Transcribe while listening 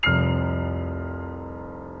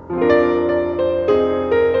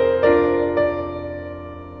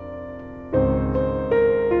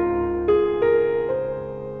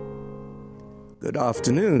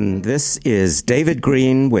afternoon. This is David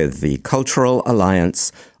Green with the Cultural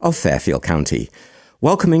Alliance of Fairfield County,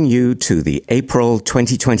 welcoming you to the April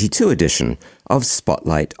 2022 edition of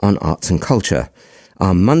Spotlight on Arts and Culture,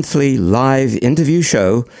 our monthly live interview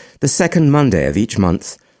show, the second Monday of each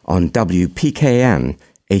month on WPKN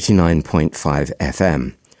 89.5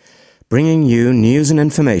 FM, bringing you news and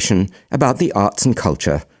information about the arts and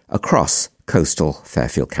culture across coastal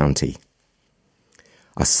Fairfield County.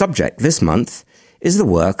 Our subject this month is the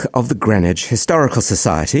work of the Greenwich Historical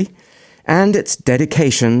Society and its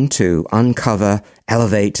dedication to uncover,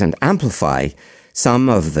 elevate, and amplify some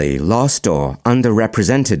of the lost or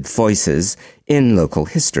underrepresented voices in local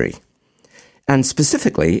history, and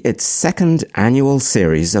specifically its second annual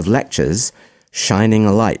series of lectures, Shining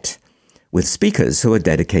a Light, with speakers who are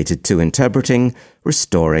dedicated to interpreting,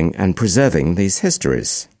 restoring, and preserving these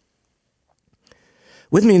histories.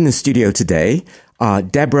 With me in the studio today are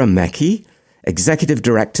Deborah Mackey, Executive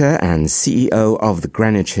Director and CEO of the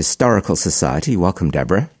Greenwich Historical Society. Welcome,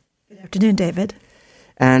 Deborah. Good afternoon, David.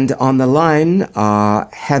 And on the line are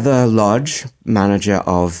Heather Lodge, Manager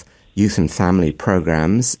of Youth and Family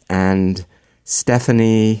Programs, and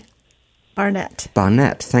Stephanie Barnett.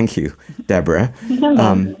 Thank you, Deborah.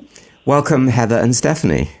 Welcome, Heather and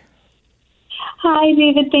Stephanie. Hi,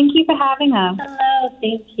 David. Thank you for having us. Hello.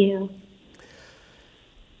 Thank you.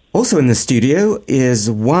 Also in the studio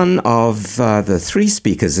is one of the three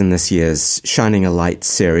speakers in this year's Shining a Light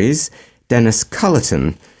series, Dennis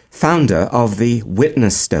Cullerton, founder of the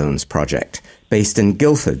Witness Stones Project, based in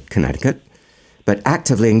Guilford, Connecticut, but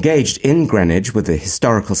actively engaged in Greenwich with the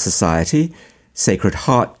Historical Society, Sacred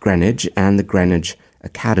Heart Greenwich, and the Greenwich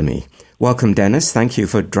Academy. Welcome, Dennis. Thank you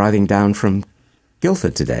for driving down from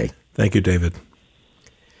Guilford today. Thank you, David.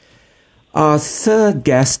 Our third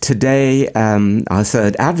guest today, our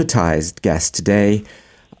third advertised guest today,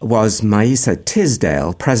 was Maisa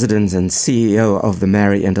Tisdale, President and CEO of the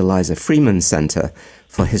Mary and Eliza Freeman Center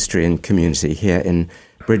for History and Community here in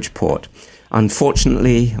Bridgeport.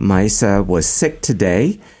 Unfortunately, Maisa was sick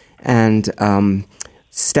today, and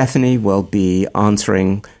Stephanie will be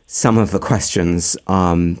answering some of the questions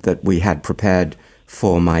that we had prepared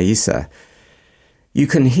for Maisa. You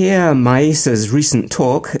can hear Maisa's recent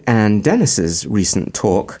talk and Dennis's recent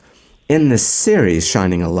talk in this series,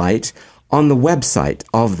 Shining a Light, on the website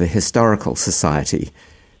of the Historical Society.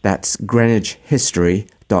 That's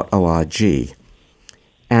greenwichhistory.org.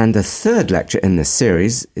 And the third lecture in this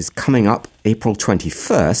series is coming up April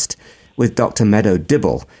 21st with Dr. Meadow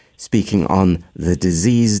Dibble speaking on The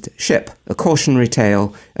Diseased Ship, a cautionary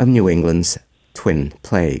tale of New England's twin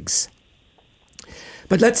plagues.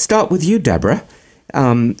 But let's start with you, Deborah.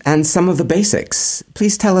 And some of the basics.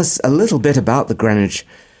 Please tell us a little bit about the Greenwich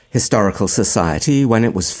Historical Society, when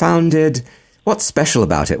it was founded. What's special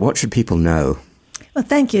about it? What should people know? Well,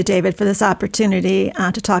 thank you, David, for this opportunity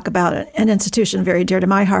to talk about an institution very dear to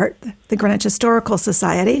my heart, the Greenwich Historical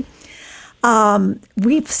Society.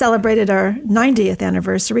 We've celebrated our 90th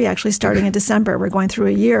anniversary, actually starting in December. We're going through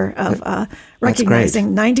a year of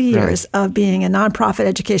recognizing 90 years of being a nonprofit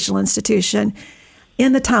educational institution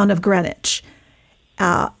in the town of Greenwich.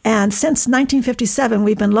 And since 1957,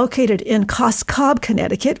 we've been located in Cos Cob,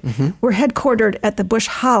 Connecticut. Mm-hmm. We're headquartered at the Bush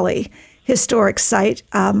Holly Historic Site,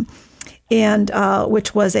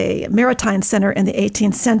 which was a maritime center in the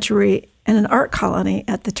 18th century and an art colony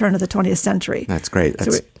at the turn of the 20th century. That's great.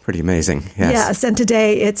 That's pretty amazing. Yes, and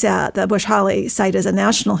today it's the Bush Holly site is a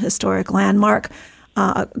National Historic Landmark.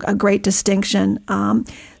 A great distinction.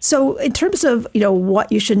 So in terms of, what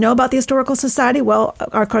you should know about the Historical Society, well,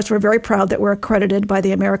 of course, we're very proud that we're accredited by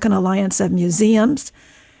the American Alliance of Museums.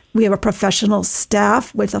 We have a professional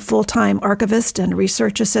staff with a full-time archivist and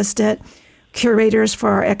research assistant, curators for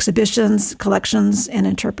our exhibitions, collections, and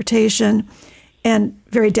interpretation, and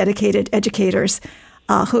very dedicated educators,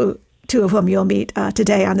 two of whom you'll meet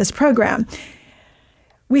today on this program.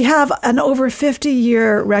 We have an over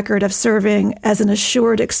 50-year record of serving as an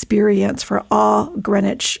assured experience for all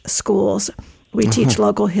Greenwich schools. We teach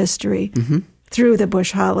local history through the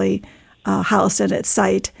Bush Holly House and its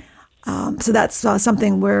site. So that's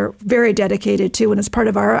something we're very dedicated to, and it's part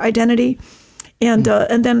of our identity. And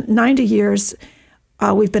then 90 years,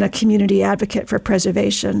 we've been a community advocate for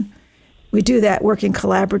preservation. We do that working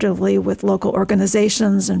collaboratively with local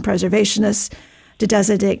organizations and preservationists to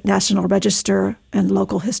designate National Register and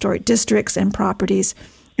local historic districts and properties,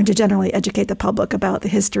 and to generally educate the public about the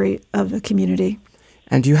history of the community.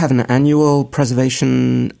 And you have an annual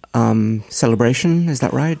preservation celebration, is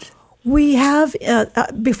that right? We have,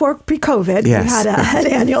 before pre-COVID, yes. We had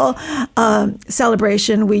an annual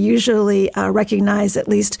celebration. We usually recognize at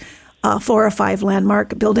least 4 or 5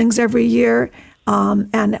 landmark buildings every year.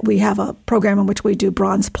 And we have a program in which we do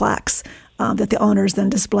bronze plaques that the owners then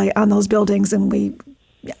display on those buildings, and we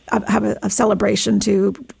have a celebration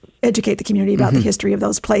to educate the community about the history of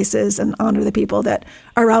those places and honor the people that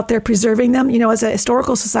are out there preserving them. As a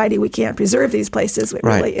historical society, we can't preserve these places. It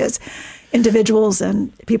really is individuals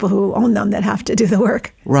and people who own them that have to do the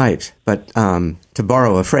work. Right. But to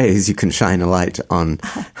borrow a phrase, you can shine a light on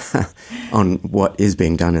on what is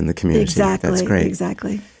being done in the community. Exactly. That's great.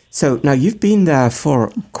 Exactly. So now you've been there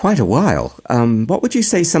for quite a while. What would you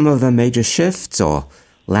say some of the major shifts or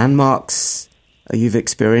landmarks you've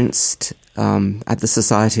experienced at the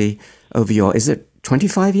Society over your, is it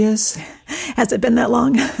 25 years? Has it been that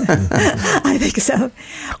long? I think so.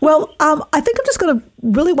 Well, I think I'm just going to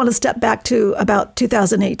really want to step back to about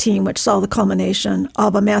 2018, which saw the culmination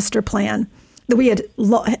of a master plan that we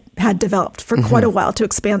had developed for quite a while to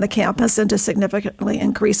expand the campus and to significantly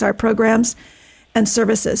increase our programs and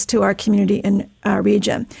services to our community and our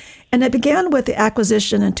region. And it began with the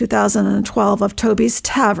acquisition in 2012 of Toby's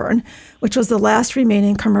Tavern, which was the last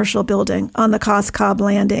remaining commercial building on the Cos Cob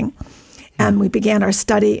Landing. And we began our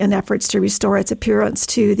study and efforts to restore its appearance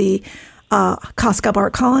to the Cos Cob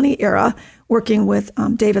Art Colony era, working with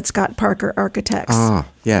David Scott Parker Architects. Ah,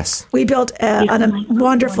 yes. We built a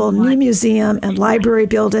wonderful new museum and library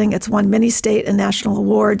building. It's won many state and national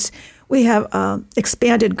awards. We have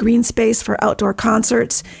expanded green space for outdoor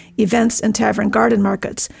concerts, events, and tavern garden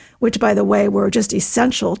markets, which, by the way, were just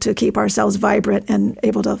essential to keep ourselves vibrant and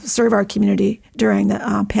able to serve our community during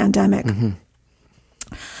the pandemic.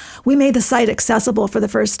 We made the site accessible for the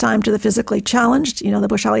first time to the physically challenged. The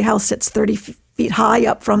Bush Holly House sits 30 feet high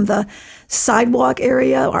up from the sidewalk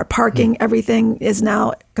area. Our parking, everything is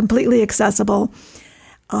now completely accessible.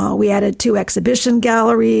 We added 2 exhibition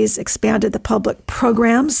galleries, expanded the public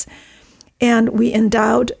programs, and we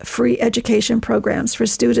endowed free education programs for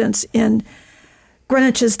students in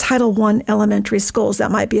Greenwich's Title I elementary schools. That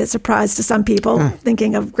might be a surprise to some people,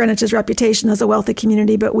 thinking of Greenwich's reputation as a wealthy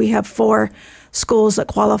community, but we have 4 schools that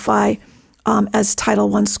qualify as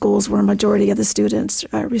Title I schools, where a majority of the students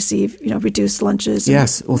receive, reduced lunches.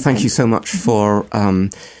 Yes. Well, thank you so much for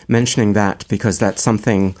mentioning that, because that's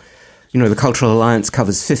something, the Cultural Alliance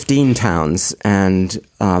covers 15 towns, and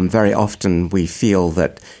very often we feel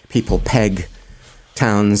that people peg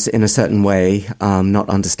towns in a certain way, not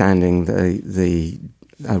understanding the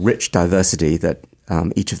rich diversity that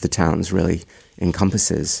each of the towns really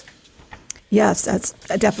encompasses. Yes, that's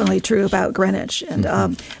definitely true about Greenwich,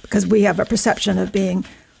 and because we have a perception of being,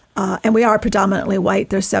 and we are predominantly white.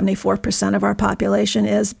 There's 74% of our population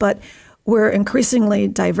is, but we're increasingly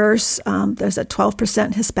diverse. There's a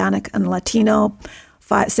 12% Hispanic and Latino,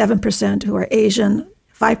 7% who are Asian,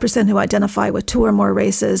 5% who identify with 2 or more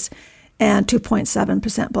races, and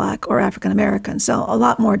 2.7% Black or African American. So a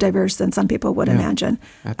lot more diverse than some people would imagine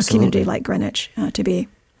a community like Greenwich to be.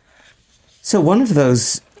 So one of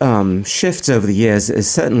those shifts over the years is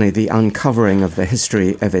certainly the uncovering of the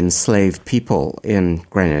history of enslaved people in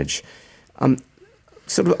Greenwich.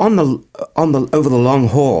 Sort of over the long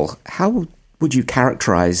haul, how would you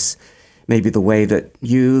characterize maybe the way that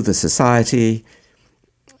you, the society,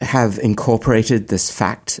 have incorporated this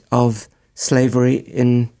fact of slavery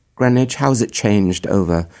in Greenwich? How has it changed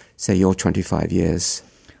over, say, your 25 years?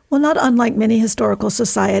 Well, not unlike many historical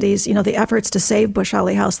societies, the efforts to save Bush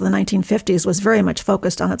Holly House in the 1950s was very much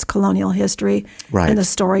focused on its colonial history and the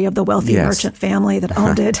story of the wealthy merchant family that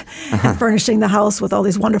owned it, and furnishing the house with all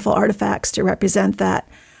these wonderful artifacts to represent that.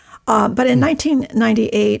 But in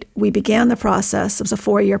 1998, we began the process. It was a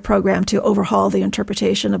 4-year program to overhaul the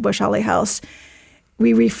interpretation of Bush Holly House.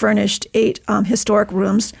 We refurnished 8 historic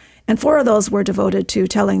rooms, and 4 of those were devoted to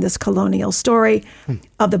telling this colonial story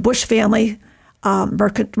of the Bush family,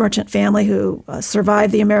 merchant family who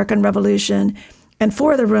survived the American Revolution, and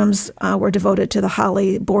 4 of the rooms were devoted to the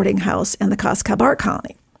Holly boarding house and the Cos Cob Art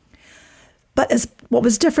Colony. But what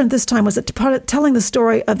was different this time was that telling the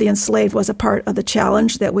story of the enslaved was a part of the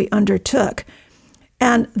challenge that we undertook.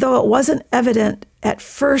 And though it wasn't evident at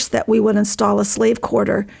first that we would install a slave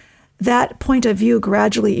quarter, that point of view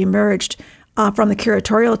gradually emerged from the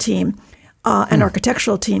curatorial team and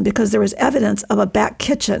architectural team, because there was evidence of a back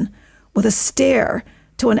kitchen with a stair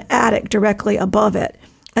to an attic directly above it.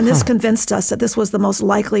 And this convinced us that this was the most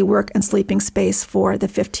likely work and sleeping space for the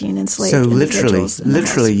 15 enslaved individuals. So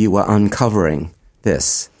literally you were uncovering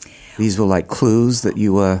this. These were like clues that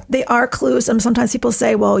you were... They are clues. And sometimes people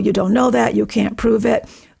say, well, you don't know that, you can't prove it.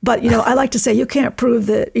 But, I like to say you can't prove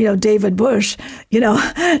that, David Bush,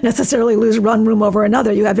 necessarily lose one room over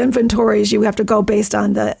another. You have inventories. You have to go based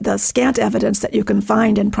on the scant evidence that you can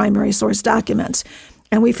find in primary source documents.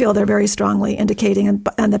 And we feel they're very strongly indicating,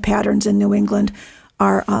 and the patterns in New England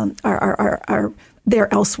are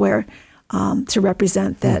there elsewhere to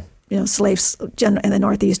represent that slaves in the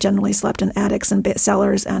Northeast generally slept in attics and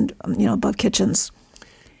cellars and above kitchens.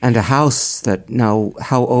 And a house that now,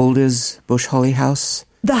 how old is Bush Holly House?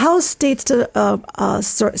 The house dates to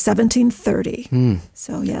 1730.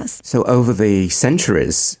 So yes. So over the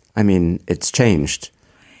centuries, I mean, it's changed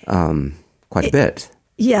quite a bit.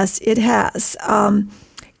 Yes, it has.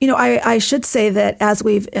 I should say that as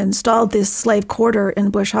we've installed this slave quarter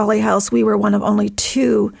in Bush Holly House, we were one of only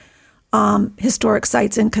two historic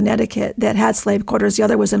sites in Connecticut that had slave quarters. The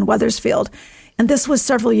other was in Wethersfield. And this was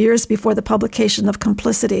several years before the publication of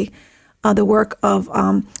Complicity, the work of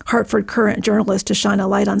Hartford Courant journalist to shine a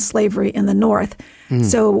light on slavery in the North.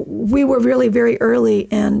 So we were really very early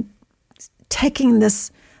in taking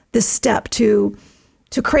this step to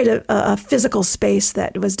create a physical space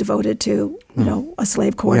that was devoted to a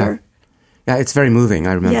slave quarter. Yeah, it's very moving.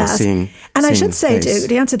 I remember seeing. And I should say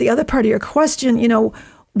to answer the other part of your question,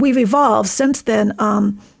 we've evolved since then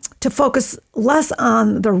to focus less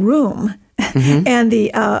on the room and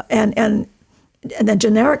the and the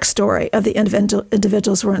generic story of the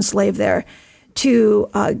individuals who were enslaved there, to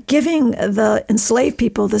giving the enslaved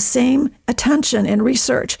people the same attention and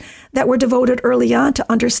research that were devoted early on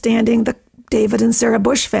to understanding the David and Sarah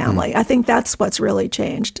Bush family. I think that's what's really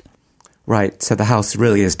changed. Right. So the house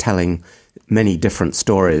really is telling many different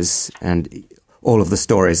stories, and all of the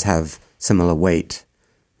stories have similar weight.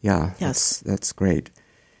 Yeah. Yes. That's great.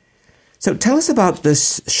 So tell us about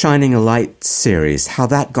this Shining a Light series, how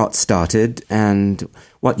that got started and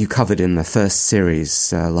what you covered in the first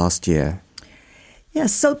series last year.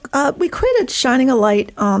 Yes, so we created Shining a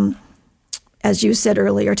Light, as you said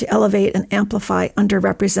earlier, to elevate and amplify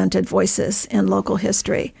underrepresented voices in local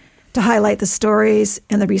history, to highlight the stories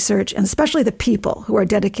and the research, and especially the people who are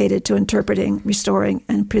dedicated to interpreting, restoring,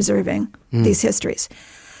 and preserving these histories.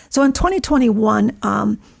 So in 2021,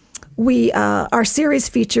 our series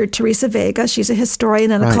featured Teresa Vega. She's a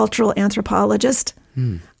historian and a cultural anthropologist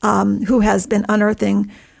who has been unearthing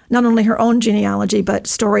not only her own genealogy, but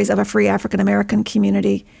stories of a free African-American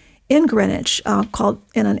community in Greenwich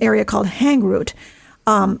in an area called Hangroot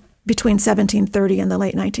between 1730 and the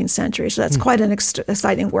late 19th century. So that's quite an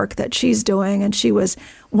exciting work that she's doing, and she was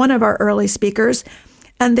one of our early speakers.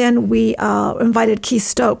 And then we invited Keith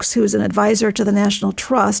Stokes, who's an advisor to the National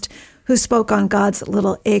Trust, who spoke on God's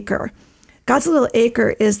Little Acre. God's Little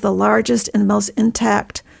Acre is the largest and most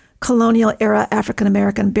intact colonial-era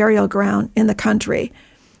African-American burial ground in the country.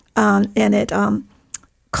 And it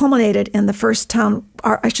culminated in the first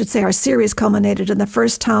our series culminated in the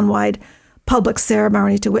first town-wide public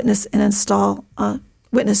ceremony to witness and install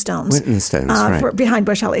witness stones. Right. Behind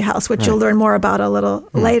Bush Holly House, which you'll learn more about a little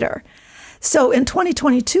later. So in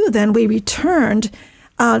 2022, then, we returned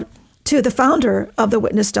to the founder of the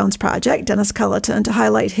Witness Stones Project, Dennis Culleton, to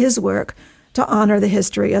highlight his work to honor the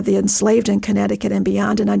history of the enslaved in Connecticut and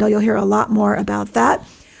beyond. And I know you'll hear a lot more about that.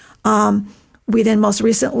 We then most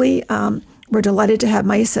recently were delighted to have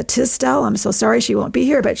Maisa Tisdale. I'm so sorry she won't be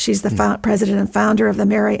here, but she's the president and founder of the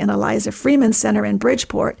Mary and Eliza Freeman Center in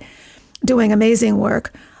Bridgeport, doing amazing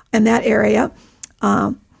work in that area.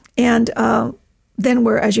 Then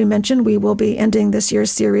we're, as you mentioned, we will be ending this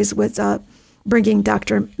year's series with bringing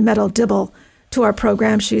Dr. Metal Dibble to our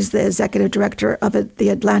program. She's the executive director of the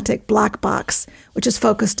Atlantic Black Box, which is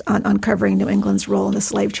focused on uncovering New England's role in the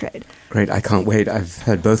slave trade. Great. I can't wait. I've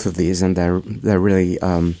heard both of these, and they're really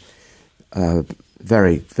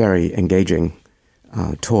very, very engaging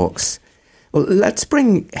talks. Well, let's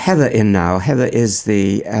bring Heather in now. Heather is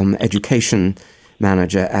the education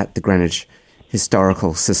manager at the Greenwich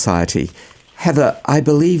Historical Society. Heather, I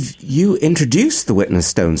believe you introduced the Witness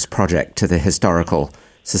Stones Project to the Historical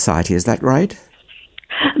Society. Is that right?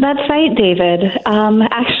 That's right, David.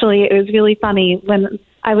 Actually, it was really funny. When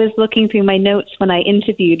I was looking through my notes when I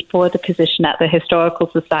interviewed for the position at the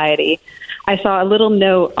Historical Society, I saw a little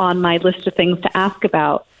note on my list of things to ask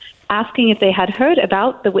about, asking if they had heard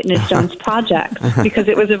about the Witness Stones Project, because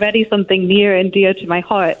it was already something near and dear to my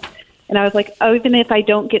heart. And I was like, even if I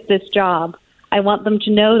don't get this job, I want them to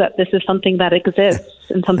know that this is something that exists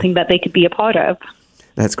and something that they could be a part of.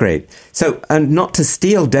 That's great. So, and not to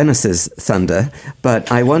steal Dennis's thunder, but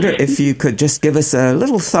I wonder if you could just give us a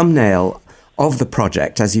little thumbnail of the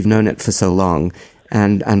project, as you've known it for so long,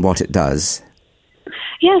 and what it does.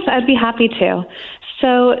 Yes, I'd be happy to.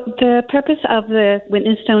 So the purpose of the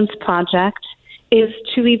Witness Stones Project is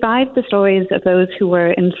to revive the stories of those who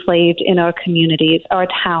were enslaved in our communities, our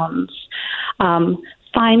towns.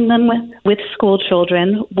 Find them with school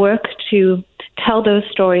children, work to tell those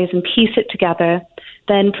stories and piece it together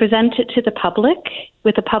then present it to the public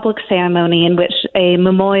with a public ceremony in which a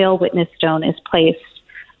memorial witness stone is placed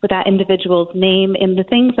with that individual's name and the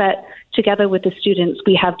things that, together with the students,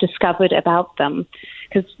 we have discovered about them.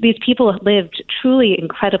 Because these people have lived truly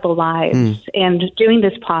incredible lives. And doing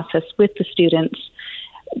this process with the students,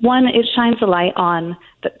 one, it shines a light on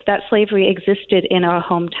that slavery existed in our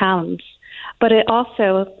hometowns, but it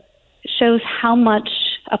also shows how much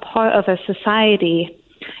a part of a society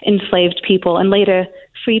enslaved people and later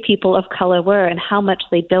free people of color were and how much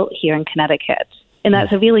they built here in Connecticut. And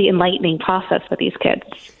that's a really enlightening process for these kids.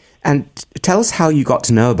 And tell us how you got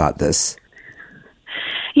to know about this.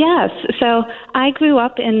 Yes. So I grew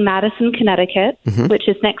up in Madison, Connecticut, which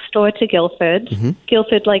is next door to Guilford.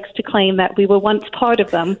 Guilford likes to claim that we were once part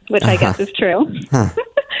of them, which I guess is true.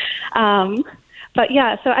 But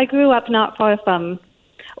yeah, so I grew up not far from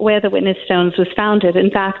where the Witness Stones was founded. In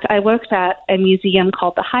fact, I worked at a museum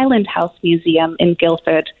called the Highland House Museum in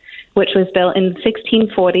Guilford, which was built in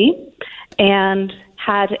 1640 and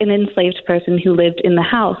had an enslaved person who lived in the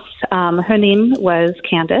house. Her name was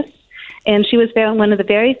Candace, and she was one of the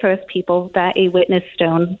very first people that a witness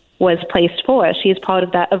stone was placed for. She is part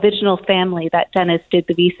of that original family that Dennis did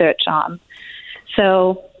the research on.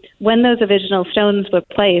 So when those original stones were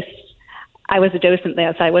placed, I was a docent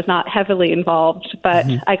there, so I was not heavily involved, but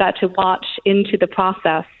I got to watch into the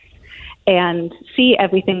process and see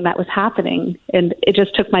everything that was happening, and it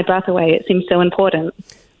just took my breath away. It seemed so important.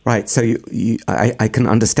 Right, so I can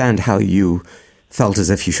understand how you felt as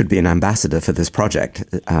if you should be an ambassador for this project.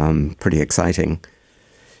 Pretty exciting.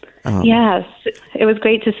 Yes, it was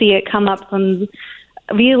great to see it come up from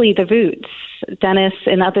really the roots. Dennis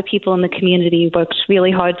and other people in the community worked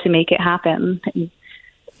really hard to make it happen.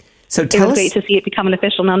 So it was great to see it become an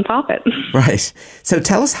official nonprofit. Right. So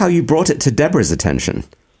tell us how you brought it to Deborah's attention.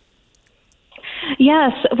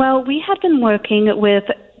 Yes. Well, we had been working with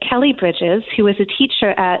Kelly Bridges, who was a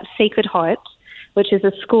teacher at Sacred Heart, which is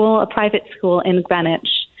a private school in Greenwich.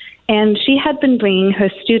 And she had been bringing her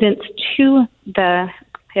students to the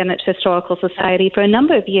Greenwich Historical Society for a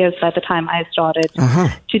number of years by the time I started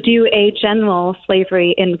to do a general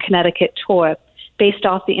slavery in Connecticut tour based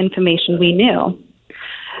off the information we knew.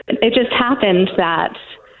 It just happened that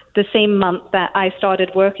the same month that I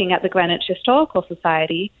started working at the Greenwich Historical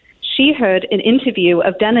Society, she heard an interview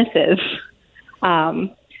of Dennis's.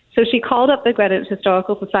 So she called up the Greenwich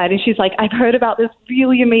Historical Society. She's like, I've heard about this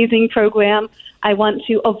really amazing program. I want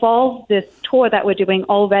to evolve this tour that we're doing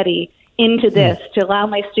already into this to allow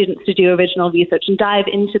my students to do original research and dive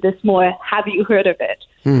into this more. Have you heard of it?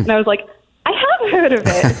 And I was like, I have heard of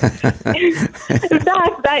it. In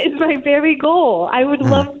fact, that is my very goal. I would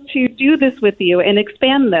love to do this with you and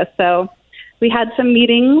expand this. So we had some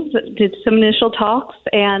meetings, did some initial talks,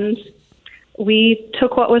 and we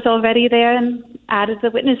took what was already there and added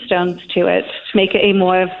the witness stones to it to make it a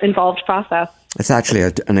more involved process. It's actually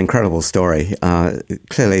an incredible story.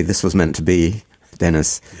 Clearly, this was meant to be,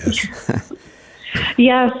 Dennis. Yes.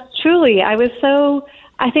 Yes, truly. I was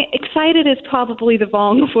I think excited is probably the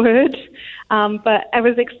wrong word, but I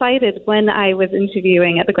was excited when I was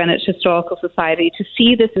interviewing at the Greenwich Historical Society to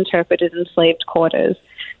see this interpreted in enslaved quarters,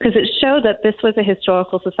 because it showed that this was a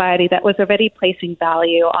historical society that was already placing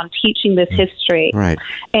value on teaching this history. Right.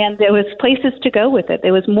 And there was places to go with it.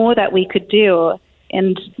 There was more that we could do,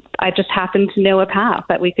 and I just happened to know a path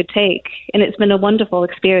that we could take, and it's been a wonderful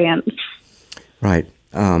experience. Right.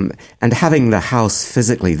 And having the house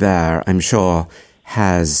physically there, I'm sure,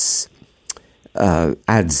 adds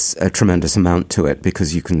a tremendous amount to it,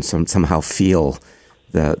 because you can somehow feel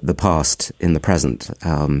the past in the present,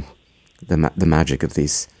 the magic of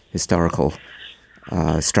these historical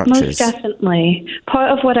structures. Most definitely.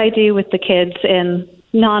 Part of what I do with the kids in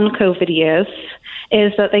non-COVID years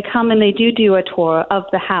is that they come and they do a tour of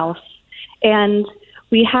the house. And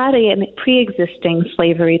we had a pre-existing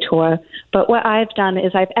slavery tour, but what I've done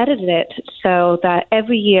is I've edited it so that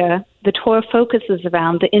every year the tour focuses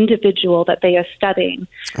around the individual that they are studying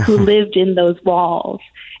who lived in those walls.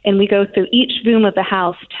 And we go through each room of the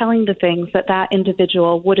house telling the things that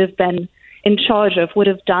individual would have been in charge of, would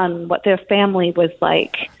have done, what their family was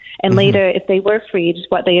like. And later, if they were freed,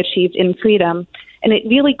 what they achieved in freedom. And it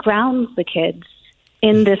really grounds the kids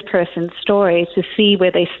in this person's story to see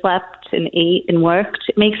where they slept and ate and worked.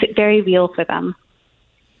 It makes it very real for them.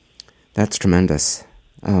 That's tremendous.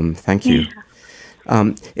 Thank you.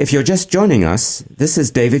 If you're just joining us, this is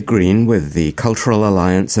David Green with the Cultural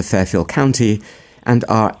Alliance of Fairfield County and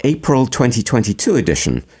our April 2022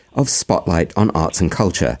 edition of Spotlight on Arts and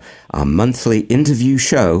Culture, our monthly interview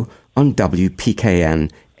show on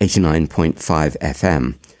WPKN 89.5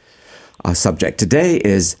 FM. Our subject today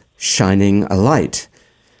is Shining a Light,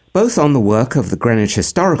 both on the work of the Greenwich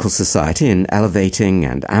Historical Society in elevating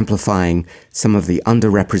and amplifying some of the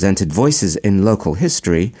underrepresented voices in local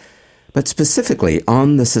history, but specifically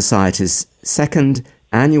on the Society's second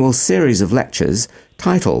annual series of lectures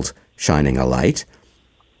titled Shining a Light,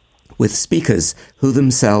 with speakers who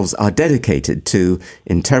themselves are dedicated to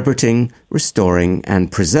interpreting, restoring,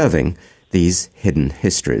 and preserving these hidden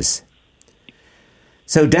histories.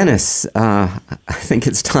 So, Dennis, I think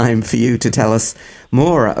it's time for you to tell us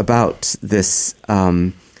more about this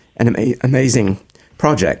amazing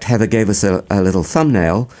project. Heather gave us a little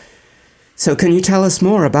thumbnail. So can you tell us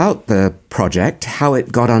more about the project, how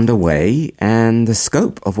it got underway, and the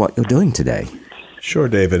scope of what you're doing today? Sure,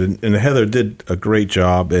 David. And Heather did a great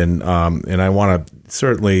job, and I want to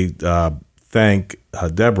certainly thank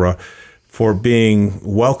Deborah for being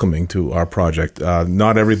welcoming to our project.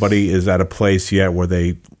 Not everybody is at a place yet where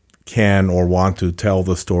they can or want to tell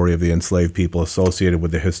the story of the enslaved people associated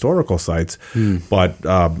with the historical sites, but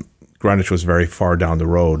Greenwich was very far down the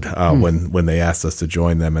road when they asked us to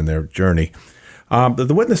join them in their journey.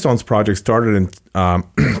 The Witness Stones project started in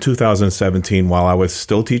 2017 while I was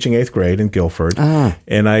still teaching 8th grade in Guilford.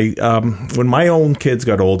 And when my own kids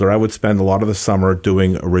got older, I would spend a lot of the summer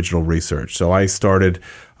doing original research. So I started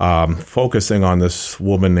focusing on this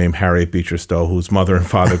woman named Harriet Beecher Stowe, whose mother and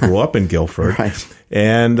father grew up in Guilford, right.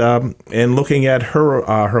 and looking at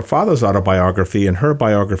her father's autobiography and her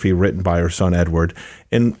biography written by her son Edward,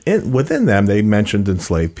 and within them they mentioned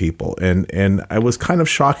enslaved people, and it was kind of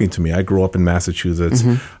shocking to me. I grew up in Massachusetts.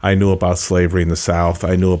 I knew about slavery in the South.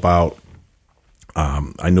 I knew a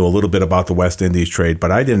little bit about the West Indies trade, but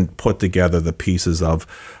I didn't put together the pieces of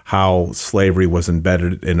how slavery was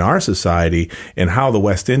embedded in our society and how the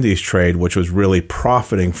West Indies trade, which was really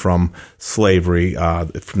profiting from slavery,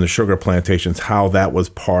 from the sugar plantations, how that was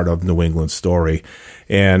part of New England's story.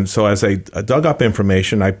 And so as I dug up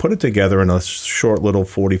information, I put it together in a short little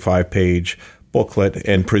 45-page booklet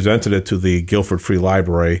and presented it to the Guilford Free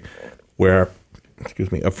Library, where,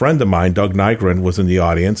 a friend of mine, Doug Nygren, was in the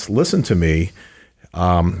audience, listened to me.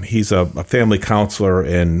 He's a family counselor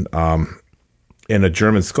and a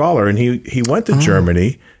German scholar, and he went to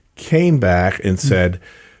Germany, came back, and said,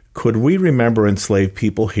 "Could we remember enslaved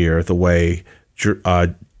people here the way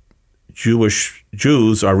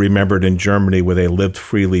Jews are remembered in Germany, where they lived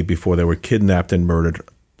freely before they were kidnapped and murdered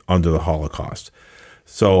under the Holocaust?"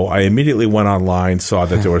 So I immediately went online, saw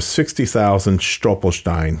that there were 60,000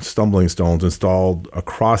 Stolpersteine, stumbling stones, installed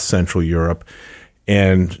across Central Europe,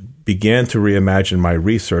 and began to reimagine my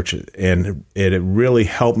research, and it really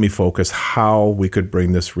helped me focus how we could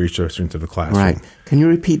bring this research into the classroom. Right. Can you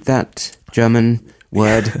repeat that German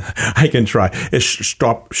word? I can try. It's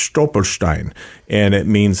Stolperstein, and it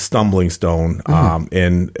means stumbling stone.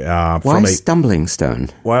 Why stumbling stone?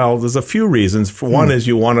 Well, there's a few reasons. For one is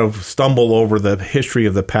you want to stumble over the history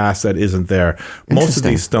of the past that isn't there. Most of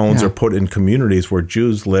these stones are put in communities where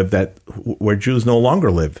Jews live, where Jews no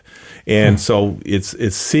longer live. And so it's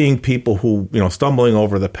seeing people who, stumbling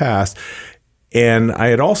over the past. And I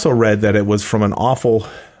had also read that it was from an awful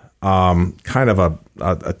kind of a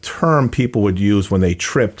term people would use when they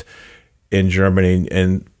tripped in Germany,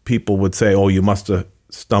 and people would say, "Oh, you must have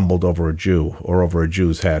stumbled over a Jew or over a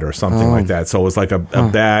Jew's head," or something like that. So it was like a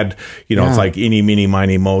bad, it's like eeny, meeny,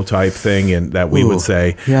 miny, mo type thing, and that we would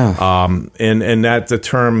say. And that the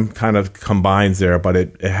term kind of combines there, but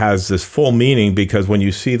it has this full meaning, because when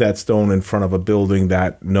you see that stone in front of a building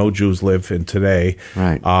that no Jews live in today,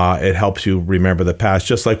 it helps you remember the past.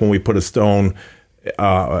 Just like when we put a stone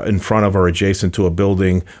in front of or adjacent to a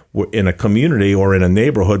building in a community or in a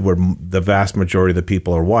neighborhood where the vast majority of the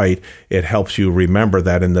people are white, it helps you remember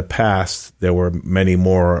that in the past there were many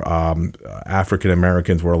more African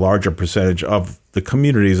Americans, were a larger percentage of the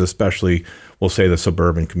communities, especially, we'll say, the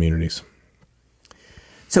suburban communities.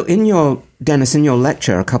 So Dennis, in your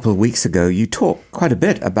lecture a couple of weeks ago, you talked quite a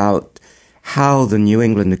bit about how the New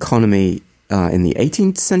England economy in the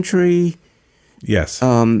 18th century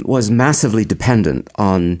was massively dependent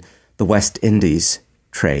on the West Indies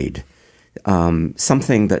trade,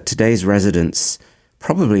 something that today's residents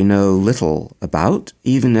probably know little about,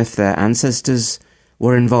 even if their ancestors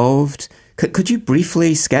were involved. Could you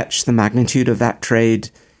briefly sketch the magnitude of that trade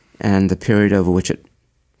and the period over which it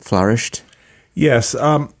flourished? Yes,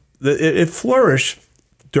 it flourished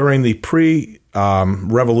during the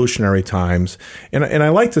pre-revolutionary times, and I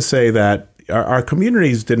like to say that our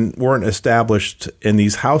communities weren't established, in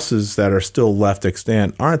these houses that are still left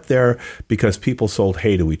extant aren't there because people sold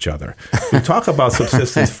hay to each other. We talk about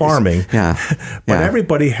subsistence farming, but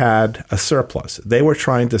everybody had a surplus. They were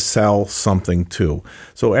trying to sell something too.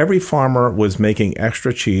 So every farmer was making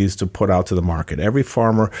extra cheese to put out to the market. Every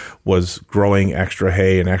farmer was growing extra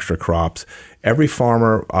hay and extra crops. Every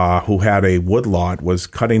farmer who had a woodlot was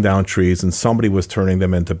cutting down trees, and somebody was turning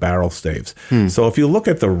them into barrel staves. So if you look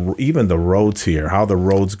at even the roads here, how the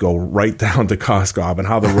roads go right down to Coscob, and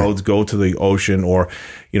how the roads go to the ocean, or,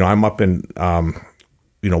 I'm up in,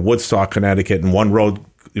 Woodstock, Connecticut, and one road,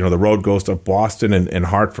 the road goes to Boston and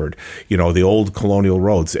Hartford, the old colonial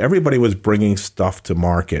roads. Everybody was bringing stuff to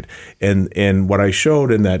market. And what I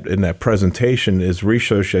showed in that presentation is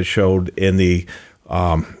research that showed in the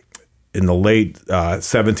late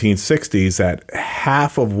 1760s that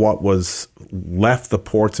half of what was left the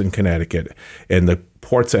ports in Connecticut, and the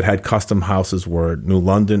ports that had custom houses were New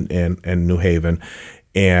London and New Haven,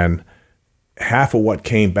 and half of what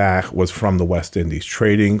came back was from the West Indies,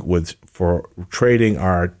 trading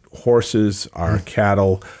our horses, our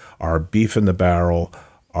cattle, our beef in the barrel,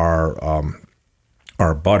 our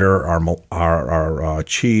butter, our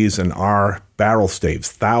cheese, and our barrel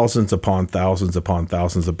staves, thousands upon thousands upon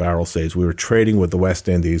thousands of barrel staves. We were trading with the West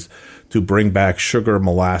Indies to bring back sugar,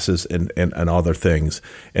 molasses, and other things.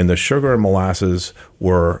 And the sugar and molasses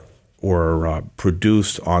were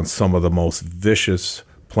produced on some of the most vicious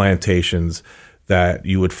plantations that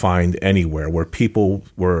you would find anywhere, where people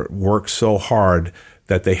worked so hard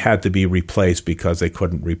that they had to be replaced because they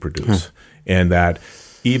couldn't reproduce. And that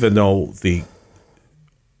even though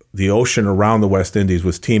the ocean around the West Indies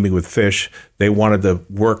was teeming with fish, they wanted to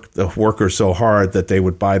work the workers so hard that they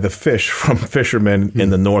would buy the fish from fishermen in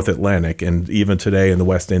the North Atlantic. And even today in the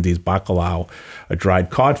West Indies, bacalhau, a dried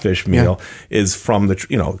codfish meal, is from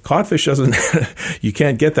codfish doesn't, you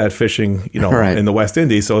can't get that fishing, in the West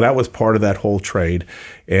Indies. So that was part of that whole trade.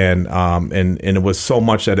 And it was so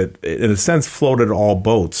much that it, in a sense, floated all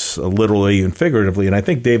boats, literally and figuratively. And I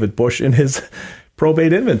think David Bush, in his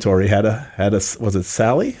probate inventory, had a was it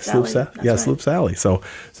Sally? Sloop Sally. So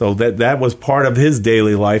that was part of his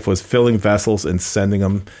daily life, was filling vessels and sending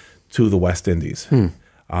them to the West Indies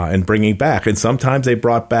and bringing back. And sometimes they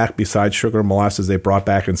brought back, besides sugar and molasses, they brought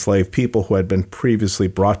back enslaved people who had been previously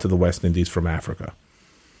brought to the West Indies from Africa.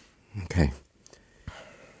 Okay.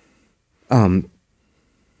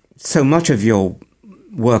 So much of your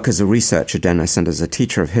work as a researcher, Dennis, and as a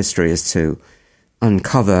teacher of history is to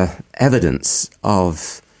uncover evidence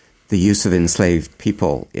of the use of enslaved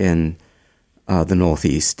people in the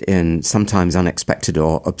Northeast in sometimes unexpected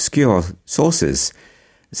or obscure sources.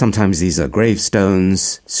 Sometimes these are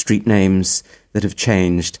gravestones, street names that have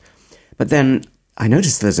changed. But then I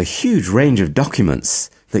noticed there's a huge range of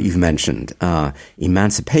documents that you've mentioned.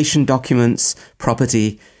 Emancipation documents,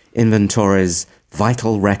 property inventories,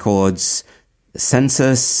 vital records,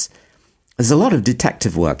 census. There's a lot of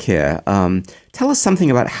detective work here. Tell us something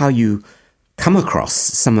about how you come across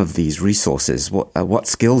some of these resources, what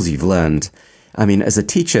skills you've learned. I mean, as a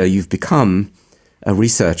teacher, you've become a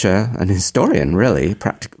researcher, an historian, really,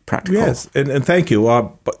 practical. Yes, and thank you.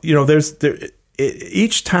 But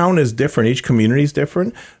each town is different, each community is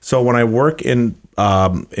different. So when I work in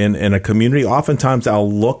a community, oftentimes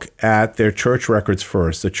I'll look at their church records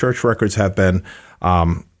first. The church records have been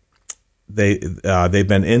they've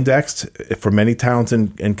been indexed for many towns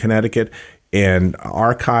in Connecticut and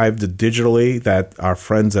archived digitally, that our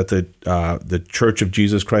friends at the Church of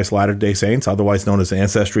Jesus Christ Latter-day Saints, otherwise known as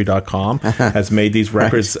Ancestry.com, has made these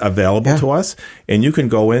records available to us. And you can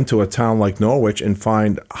go into a town like Norwich and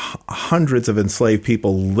find hundreds of enslaved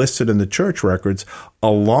people listed in the church records,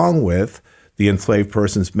 along with the enslaved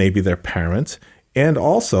persons, maybe their parents, and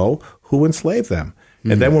also who enslaved them.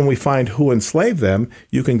 And then when we find who enslaved them,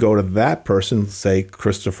 you can go to that person, say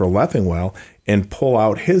Christopher Leffingwell, and pull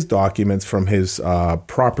out his documents from his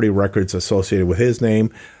property records associated with his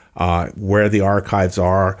name, where the archives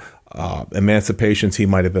are, emancipations he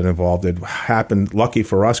might have been involved in. Happened, lucky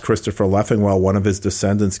for us, Christopher Leffingwell, one of his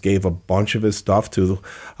descendants, gave a bunch of his stuff to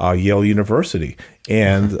Yale University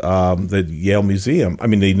and the Yale Museum,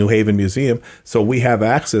 the New Haven Museum. So we have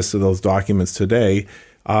access to those documents today.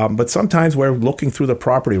 But sometimes we're looking through the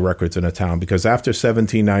property records in a town, because after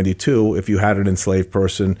 1792, if you had an enslaved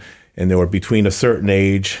person and they were between a certain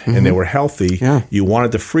age and they were healthy, you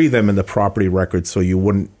wanted to free them in the property records so you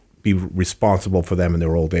wouldn't be responsible for them in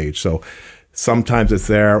their old age. So sometimes it's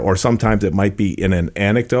there, or sometimes it might be in an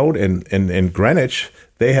anecdote. And in Greenwich,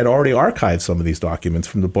 they had already archived some of these documents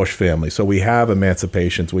from the Bush family. So we have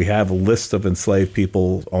emancipations. We have a list of enslaved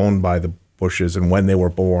people owned by the bushes and when they were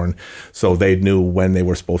born, so they knew when they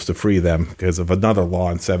were supposed to free them because of another law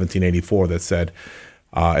in 1784 that said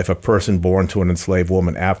if a person born to an enslaved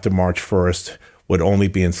woman after March 1st would only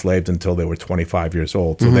be enslaved until they were 25 years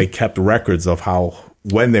old. So they kept records of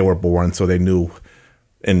when they were born, so they knew,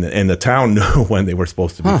 and the town knew when they were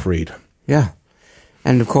supposed to be freed. Yeah.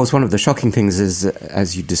 And of course, one of the shocking things is,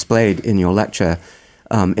 as you displayed in your lecture,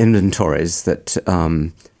 inventories that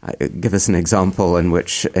give us an example in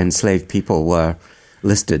which enslaved people were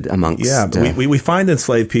listed amongst... Yeah, we find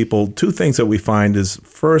enslaved people, two things that we find is,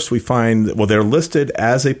 first we find, well, they're listed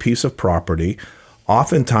as a piece of property,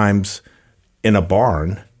 oftentimes in a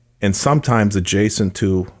barn, and sometimes adjacent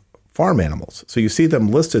to farm animals. So you see them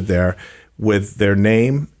listed there with their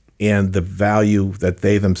name and the value that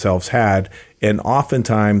they themselves had. And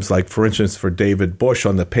oftentimes, like for instance, for David Bush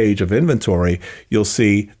on the page of inventory, you'll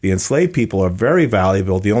see the enslaved people are very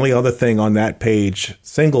valuable. The only other thing on that page,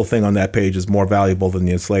 single thing on that page is more valuable than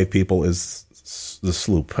the enslaved people is the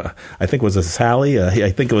sloop. I think it was a Sally.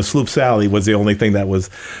 I think it was Sloop Sally was the only thing that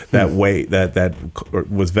was that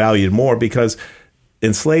was valued more because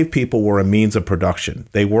enslaved people were a means of production.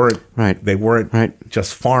 They weren't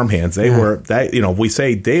just farmhands. They were that, we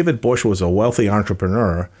say David Bush was a wealthy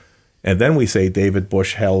entrepreneur, and then we say David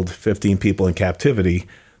Bush held 15 people in captivity.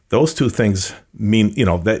 Those two things mean,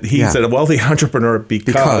 that he's a wealthy entrepreneur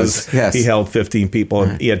because he held 15 people.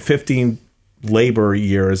 And he had 15 labor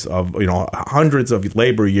years of, hundreds of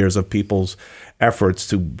labor years of people's efforts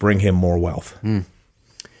to bring him more wealth.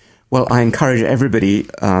 Well, I encourage everybody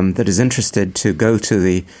that is interested to go to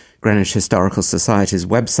the Greenwich Historical Society's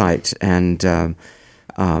website and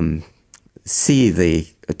see the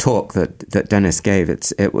talk that Dennis gave.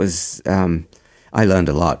 It was I learned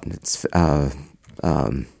a lot. It's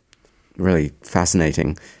really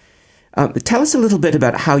fascinating. Tell us a little bit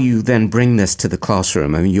about how you then bring this to the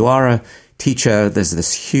classroom. I mean, you are a teacher. There's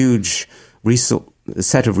this huge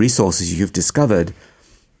set of resources you've discovered.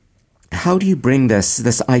 How do you bring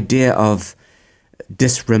this idea of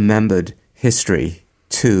disremembered history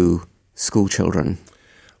to school children?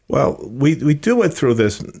 Well, we do it through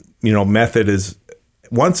this, method is,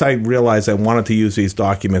 once I realized I wanted to use these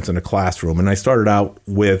documents in a classroom, and I started out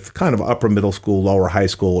with kind of upper middle school, lower high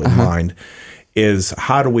school in mind, is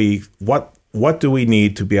what do we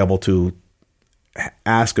need to be able to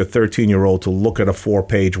ask a 13-year-old to look at a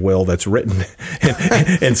 4-page will that's written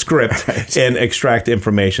in script and extract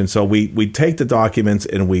information. So we take the documents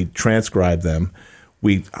and we transcribe them.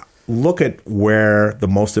 We look at where the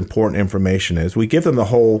most important information is. We give them the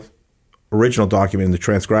whole original document and the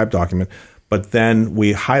transcribed document, but then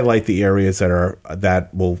we highlight the areas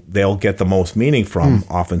they'll get the most meaning from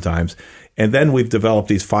oftentimes. And then we've developed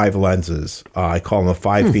these 5 lenses. I call them the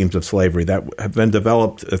 5 themes of slavery that have been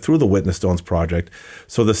developed through the Witness Stones Project.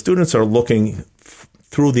 So the students are looking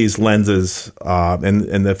through these lenses,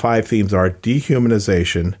 and the 5 themes are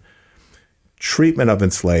dehumanization, treatment of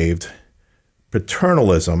enslaved,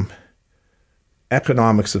 paternalism,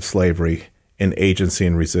 economics of slavery, and agency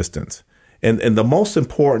and resistance. And the most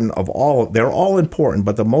important of all, they're all important,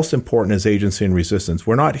 but the most important is agency and resistance.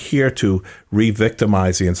 We're not here to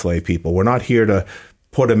re-victimize the enslaved people. We're not here to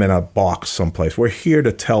put them in a box someplace. We're here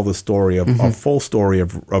to tell the story of a full story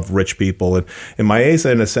of rich people. And Maeza,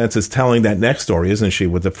 in a sense, is telling that next story, isn't she,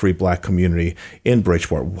 with the free black community in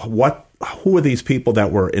Bridgeport? Who are these people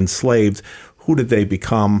that were enslaved? Who did they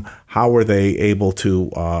become? How were they able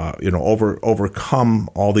to, overcome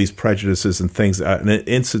all these prejudices and things, and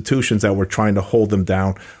institutions that were trying to hold them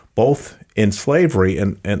down, both in slavery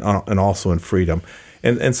and also in freedom?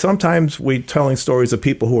 And sometimes we're telling stories of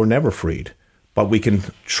people who were never freed, but we can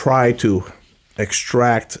try to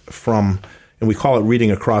extract from, and we call it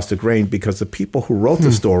reading across the grain, because the people who wrote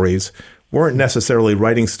the stories weren't necessarily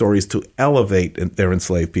writing stories to elevate their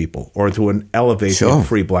enslaved people or to elevate the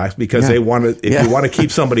free blacks, because they wanted, if you want to keep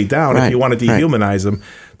somebody down, if you want to dehumanize them,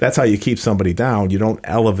 that's how you keep somebody down. You don't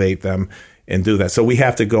elevate them and do that. So we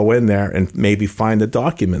have to go in there and maybe find the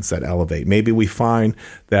documents that elevate. Maybe we find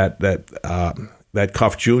that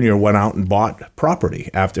Cuff Jr. went out and bought property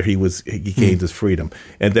after he gained his freedom.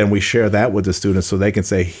 And then we share that with the students so they can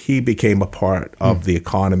say he became a part of the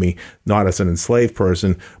economy, not as an enslaved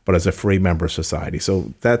person, but as a free member of society.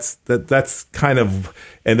 So that's kind of,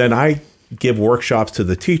 and then I give workshops to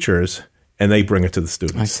the teachers and they bring it to the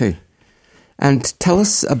students. I see. And tell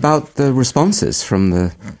us about the responses from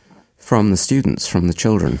the students, from the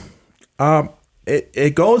children.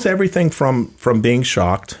 It goes everything from being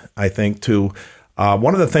shocked, I think, to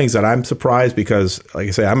One of the things that I'm surprised, because, like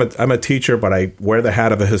I say, I'm a teacher, but I wear the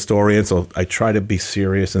hat of a historian, so I try to be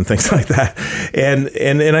serious and things like that.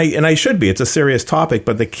 And I should be. It's a serious topic,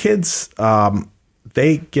 but the kids,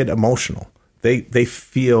 they get emotional. They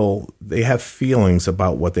have feelings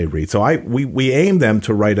about what they read. So we aim them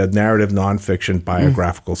to write a narrative nonfiction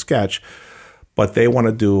biographical sketch, but they want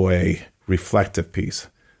to do a reflective piece.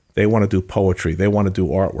 They want to do poetry. They want to do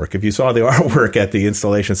artwork. If you saw the artwork at the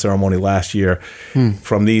installation ceremony last year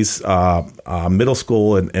from these middle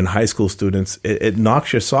school and high school students, it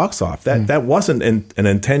knocks your socks off. That wasn't an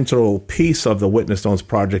intentional piece of the Witness Stones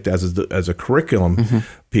project as a curriculum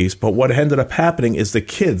piece. But what ended up happening is the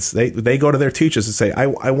kids, they go to their teachers and say,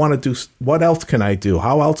 I want to do, what else can I do?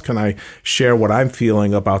 How else can I share what I'm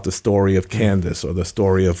feeling about the story of Candace or the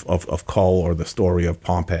story of Cull or the story of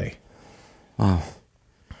Pompeii? Wow.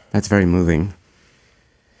 That's very moving.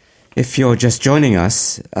 If you're just joining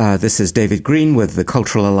us, this is David Green with the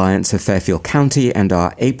Cultural Alliance of Fairfield County and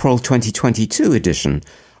our April 2022 edition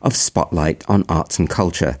of Spotlight on Arts and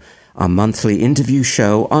Culture, our monthly interview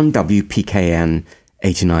show on WPKN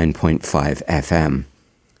 89.5 FM.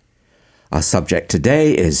 Our subject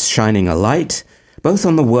today is shining a light both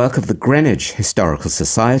on the work of the Greenwich Historical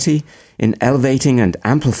Society in elevating and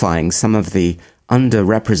amplifying some of the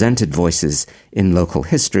underrepresented voices in local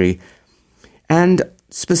history, and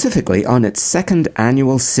specifically on its second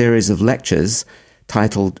annual series of lectures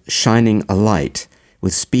titled Shining a Light,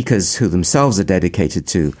 with speakers who themselves are dedicated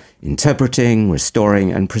to interpreting,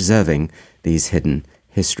 restoring, and preserving these hidden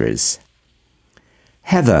histories.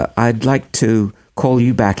 Heather, I'd like to call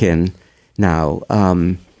you back in now,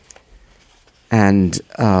 and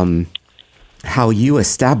how you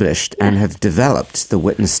established and have developed the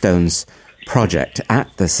Witness Stones project at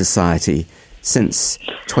the Society since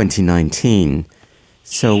 2019.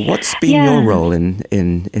 So what's been your role in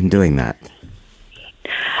doing that?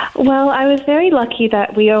 Well, I was very lucky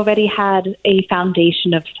that we already had a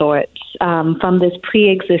foundation of sorts from this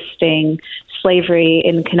pre-existing slavery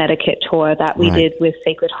in Connecticut tour that we did with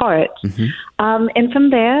Sacred Heart. And from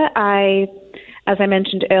there, as I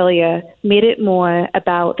mentioned earlier, made it more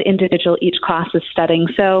about the individual each class is studying.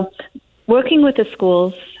 So working with the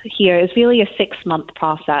schools here is really a 6-month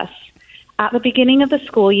process. At the beginning of the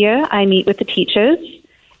school year, I meet with the teachers,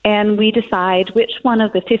 and we decide which one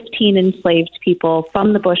of the 15 enslaved people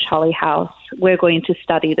from the Bush Holly House we're going to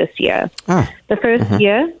study this year. The first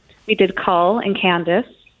year, we did Cull and Candace.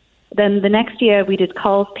 Then the next year, we did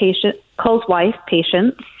Cull's wife,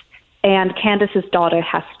 Patience, and Candace's daughter,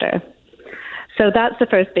 Hester. So that's the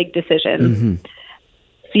first big decision.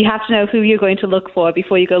 So you have to know who you're going to look for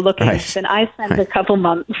before you go looking. Then I spent a couple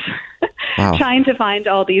months trying to find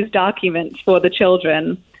all these documents for the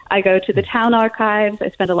children. I go to the town archives. I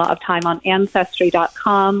spend a lot of time on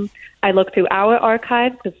Ancestry.com. I look through our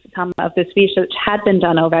archives because some of this research had been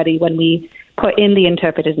done already when we put in the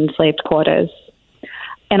interpreted enslaved quarters.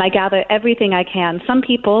 And I gather everything I can. Some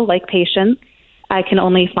people, like Patience, I can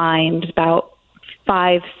only find about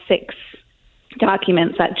 5, 6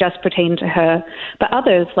 documents that just pertain to her. But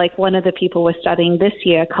others, like one of the people we're studying this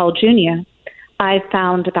year, Cull Jr., I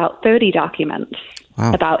found about 30 documents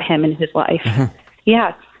about him and his life.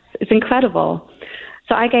 Yes, it's incredible.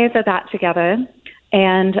 So I gather that together,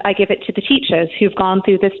 and I give it to the teachers who've gone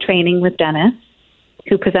through this training with Dennis,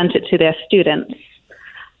 who present it to their students.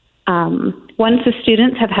 Once the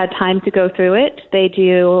students have had time to go through it, they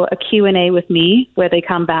do a Q&A with me where they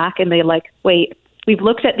come back and they're like, wait, we've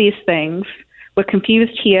looked at these things. We're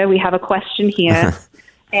confused here. We have a question here.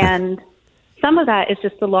 And some of that is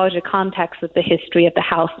just the larger context of the history of the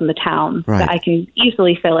house and the town that I can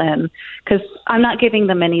easily fill in, because I'm not giving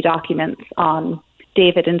them any documents on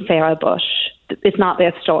David and Sarah Bush. It's not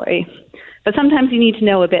their story. But sometimes you need to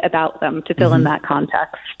know a bit about them to fill in that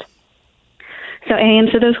context. So I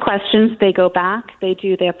answer those questions. They go back. They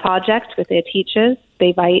do their project with their teachers.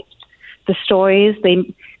 They write the stories.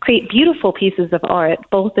 They create beautiful pieces of art.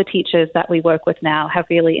 Both the teachers that we work with now have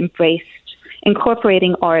really embraced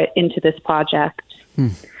incorporating art into this project.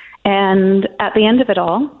 And at the end of it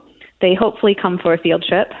all, they hopefully come for a field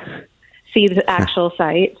trip, see the actual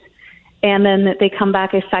site, and then they come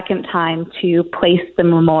back a second time to place the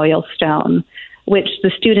memorial stone, which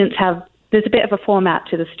the students have. There's a bit of a format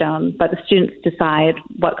to the stone, but the students decide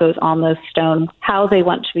what goes on the stone, how they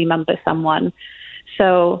want to remember someone.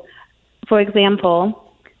 So, for example,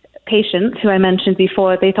 Patience, who I mentioned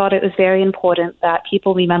before, they thought it was very important that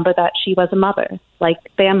people remember that she was a mother, like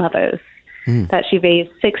their mothers, that she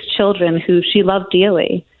raised 6 children who she loved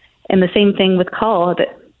dearly. And the same thing with Cull,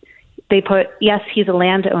 that they put, yes, he's a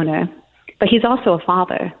landowner, but he's also a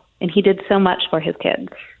father, and he did so much for his kids.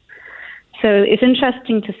 So it's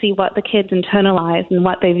interesting to see what the kids internalize and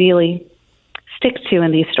what they really stick to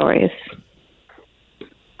in these stories.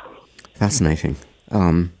 Fascinating.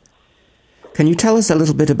 Can you tell us a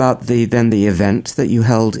little bit about the event that you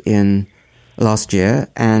held in last year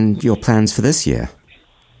and your plans for this year?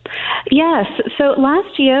 Yes. So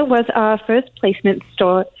last year was our first placement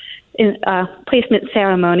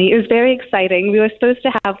ceremony. It was very exciting. We were supposed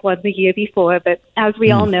to have one the year before, but as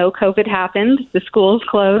we all know, COVID happened. The schools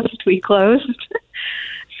closed. We closed.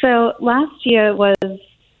 So last year was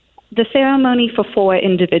the ceremony for 4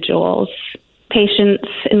 individuals, Patience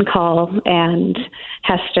and Carl and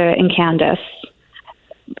Hester and Candace.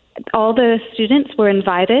 All the students were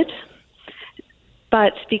invited,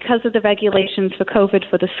 but because of the regulations for COVID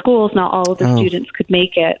for the schools, not all of the students could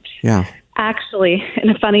make it. Yeah. Actually, in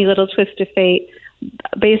a funny little twist of fate,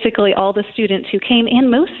 basically all the students who came, and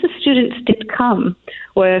most of the students did come,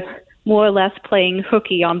 were more or less playing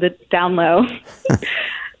hooky on the down low.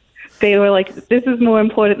 They were like, this is more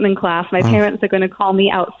important than class. My parents are going to call me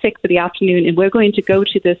out sick for the afternoon, and we're going to go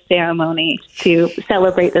to this ceremony to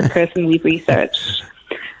celebrate this person we've researched.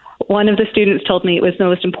 One of the students told me it was the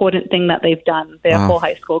most important thing that they've done their whole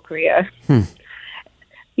high school career.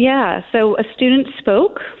 Yeah, so a student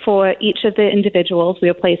spoke for each of the individuals we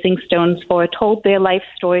were placing stones for, told their life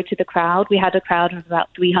story to the crowd. We had a crowd of about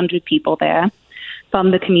 300 people there from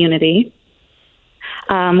the community.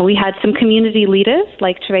 We had some community leaders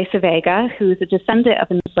like Teresa Vega, who's a descendant of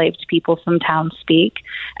enslaved people from Townspeak,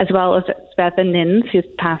 as well as Reverend Nins, who's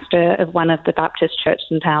pastor of one of the Baptist churches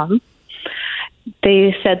in town.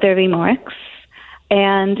 They said their remarks.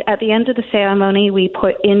 And at the end of the ceremony, we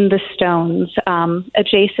put in the stones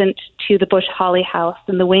adjacent to the Bush Holly house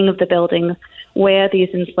in the wing of the building where these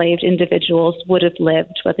enslaved individuals would have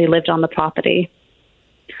lived, where they lived on the property.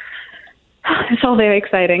 It's all very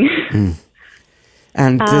exciting.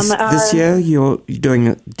 And this year, you're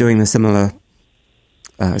doing a similar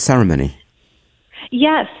ceremony.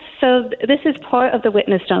 Yes. So this is part of the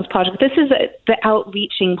Witness Stones project. This is the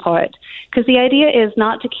outreaching part, because the idea is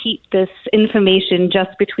not to keep this information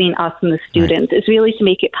just between us and the students. Right. It's really to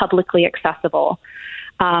make it publicly accessible.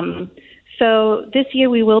 So this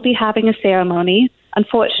year we will be having a ceremony.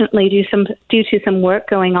 Unfortunately, due to some work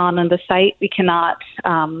going on the site, we cannot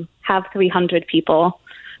have 300 people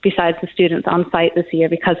besides the students on site this year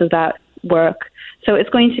because of that work. So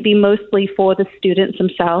it's going to be mostly for the students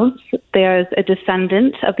themselves. There's a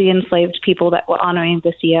descendant of the enslaved people that we're honoring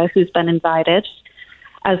this year who's been invited,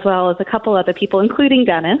 as well as a couple other people, including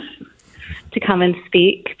Dennis, to come and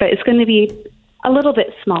speak. But it's going to be a little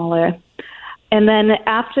bit smaller. And then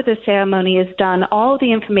after the ceremony is done, all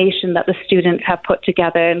the information that the students have put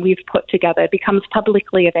together and we've put together becomes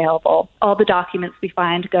publicly available. All the documents we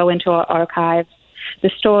find go into our archives.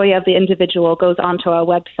 The story of the individual goes onto our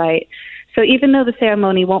website. So even though the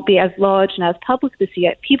ceremony won't be as large and as public this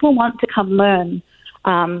year, people want to come learn.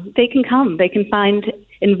 They can come. They can find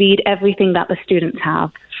and read everything that the students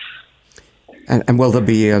have. And will there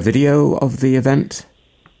be a video of the event?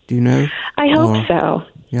 Do you know? I hope so.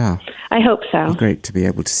 Yeah. I hope so. It'd be great to be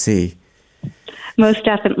able to see. Most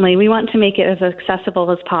definitely. We want to make it as accessible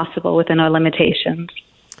as possible within our limitations.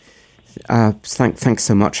 Thanks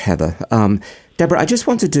so much, Heather. Deborah, I just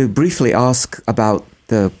wanted to briefly ask about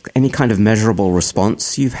any kind of measurable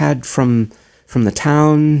response you've had from the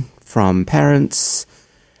town, from parents.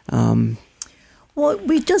 Well,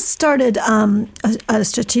 we just started a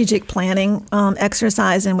strategic planning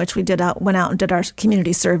exercise in which we went out and did our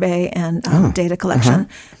community survey and data collection.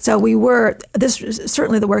 So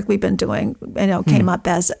certainly the work we've been doing, came up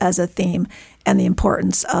as a theme and the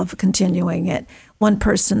importance of continuing it. One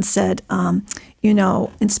person said,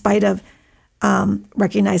 in spite of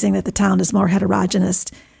recognizing that the town is more heterogeneous,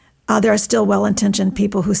 there are still well-intentioned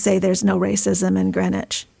people who say there's no racism in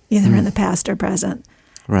Greenwich, either in the past or present.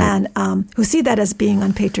 Right. And who see that as being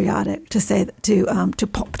unpatriotic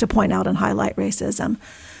to point out and highlight racism.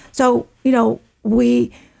 So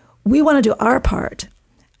we want to do our part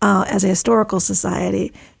as a historical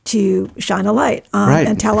society to shine a light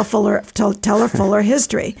and tell a fuller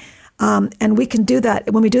history, and we can do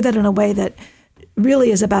that when we do that in a way that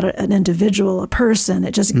really is about an individual, a person.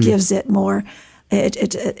 It just gives it more.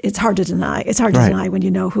 It's hard to deny. It's hard to deny when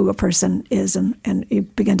you know who a person is and you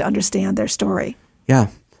begin to understand their story. Yeah,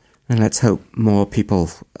 and let's hope more people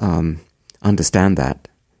understand that.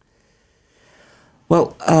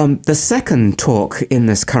 Well, the second talk in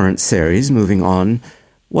this current series, moving on,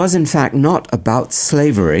 was in fact not about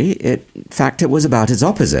slavery. In fact, it was about its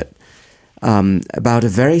opposite, about a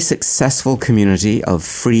very successful community of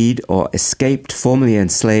freed or escaped, formerly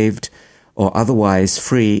enslaved, or otherwise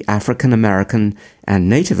free African American and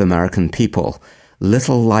Native American people,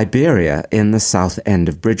 Little Liberia in the south end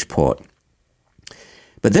of Bridgeport.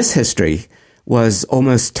 But this history was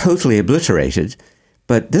almost totally obliterated,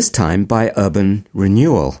 but this time by urban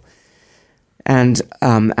renewal. And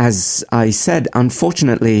as I said,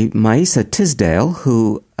 unfortunately, Maisa Tisdale,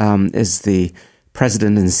 who is the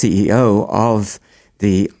president and CEO of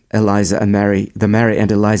the Mary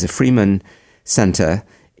and Eliza Freeman Center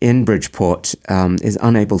in Bridgeport, is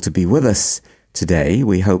unable to be with us today.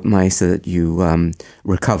 We hope, Maisa, that you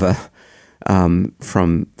recover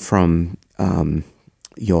from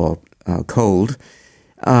your cold.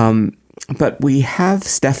 But we have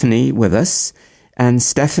Stephanie with us. And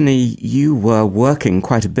Stephanie, you were working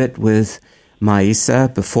quite a bit with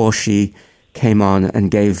Maisa before she came on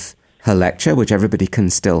and gave her lecture, which everybody can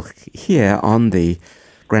still hear on the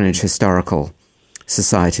Greenwich Historical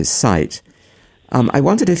Society's site. I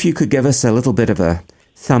wondered if you could give us a little bit of a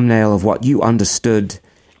thumbnail of what you understood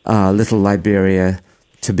Little Liberia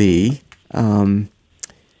to be.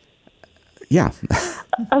 Yeah.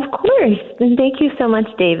 Of course. And thank you so much,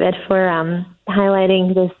 David, for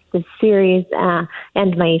highlighting this series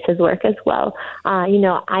and Maisa's work as well.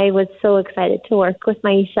 I was so excited to work with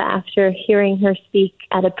Maisa after hearing her speak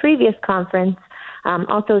at a previous conference,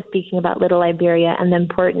 also speaking about Little Liberia and the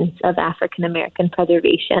importance of African American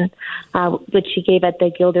preservation, which she gave at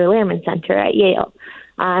the Gilder Lehrman Center at Yale.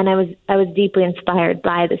 And I was deeply inspired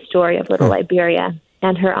by the story of Little Liberia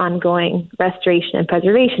and her ongoing restoration and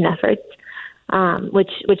preservation efforts,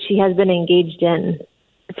 which she has been engaged in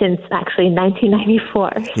since actually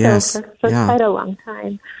 1994, yes. So for quite a long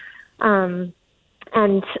time.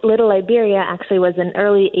 And Little Liberia actually was an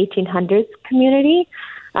early 1800s community,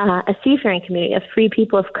 a seafaring community of free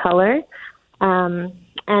people of color.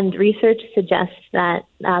 And research suggests that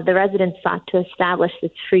the residents sought to establish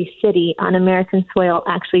this free city on American soil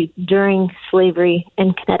actually during slavery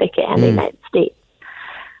in Connecticut and the United States.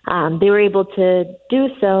 They were able to do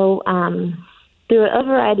so through a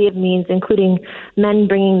variety of means, including men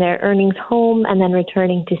bringing their earnings home and then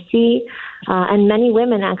returning to sea. And many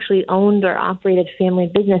women actually owned or operated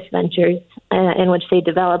family business ventures in which they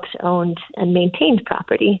developed, owned, and maintained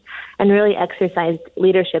property and really exercised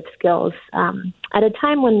leadership skills at a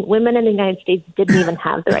time when women in the United States didn't even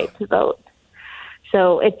have the right to vote.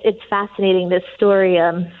 So it's fascinating, this story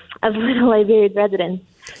of Little Liberia's residents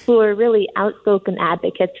who are really outspoken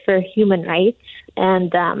advocates for human rights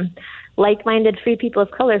and like-minded free people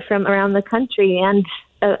of color from around the country and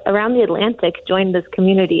around the Atlantic joined this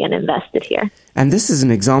community and invested here. And this is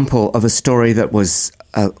an example of a story that was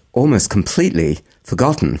almost completely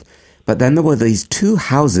forgotten. But then there were these two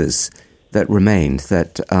houses that remained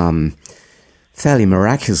that fairly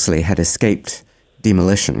miraculously had escaped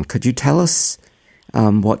demolition. Could you tell us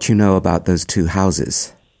what you know about those two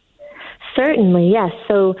houses? Certainly, yes.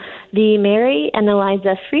 So the Mary and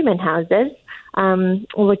Eliza Freeman houses,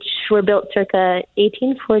 which were built circa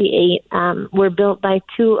 1848, were built by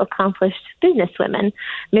two accomplished businesswomen.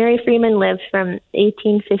 Mary Freeman lived from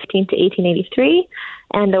 1815 to 1883,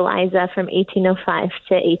 and Eliza from 1805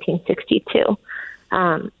 to 1862.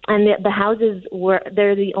 And the houses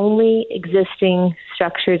they're the only existing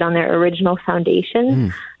structures on their original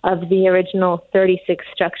foundation of the original 36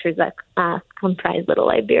 structures that comprise Little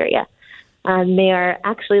Liberia. They are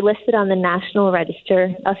actually listed on the National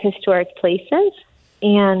Register of Historic Places.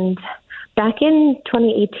 And back in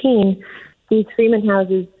 2018, these Freeman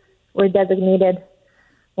houses were designated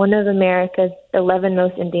one of America's 11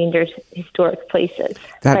 most endangered historic places.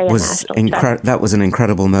 That was an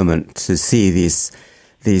incredible moment to see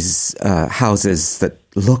these houses that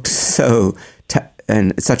looked so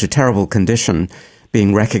in such a terrible condition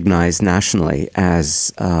being recognized nationally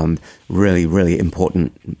as really, really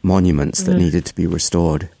important monuments that needed to be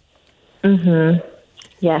restored. Mm-hmm.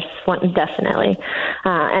 Yes, definitely.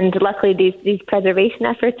 And luckily, these preservation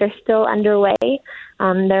efforts are still underway.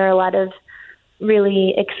 There are a lot of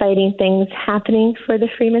really exciting things happening for the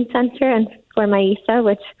Freeman Center and for Maisa,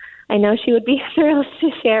 which I know she would be thrilled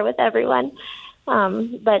to share with everyone.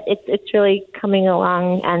 But it's really coming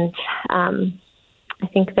along, and I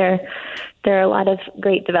think there are a lot of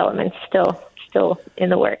great developments still in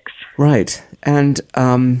the works. Right. And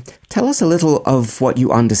tell us a little of what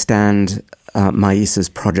you understand Maisa's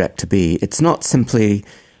project to be. It's not simply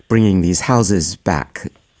bringing these houses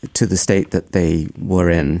back to the state that they were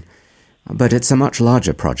in, but it's a much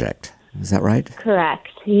larger project. Is that right? Correct.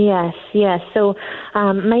 Yes. So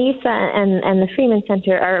Maisa and the Freeman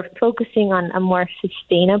Center are focusing on a more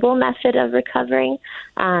sustainable method of recovering,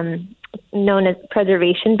 known as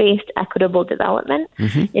preservation-based equitable development,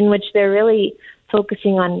 in which they're really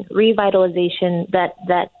focusing on revitalization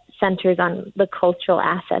that centers on the cultural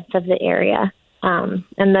assets of the area. And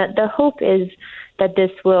the hope is that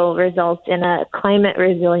this will result in a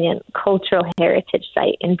climate-resilient cultural heritage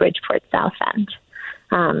site in Bridgeport South End.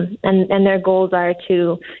 And their goals are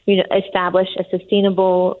to establish a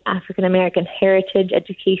sustainable African-American heritage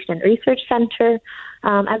education and research center,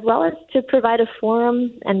 as well as to provide a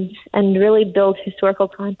forum and really build historical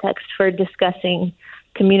context for discussing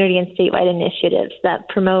community and statewide initiatives that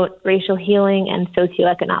promote racial healing and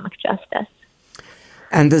socioeconomic justice.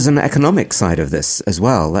 And there's an economic side of this as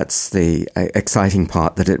well. That's the exciting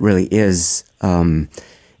part, that it really is,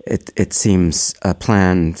 it seems, a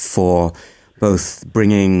plan for both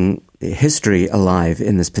bringing history alive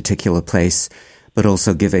in this particular place, but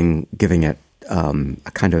also giving it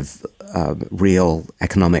a kind of real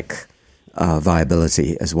economic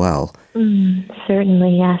viability as well.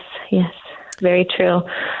 Certainly, yes, very true.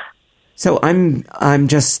 So I'm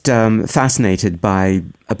just fascinated by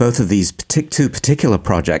both of these two particular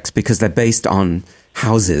projects because they're based on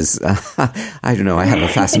houses. I don't know. I have a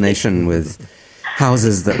fascination with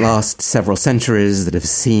houses that last several centuries, that have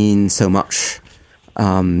seen so much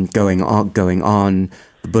going on.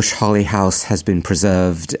 The Bush Holly House has been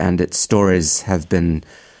preserved, and its stories have been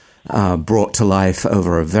brought to life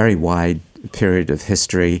over a very wide period of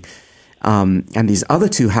history. And these other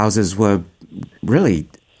two houses were really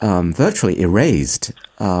virtually erased.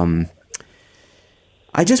 I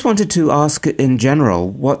just wanted to ask, in general,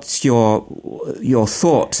 what's your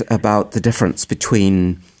thought about the difference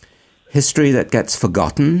between history that gets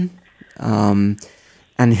forgotten and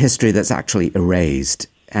history that's actually erased,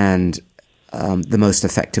 and the most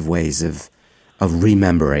effective ways of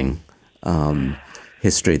remembering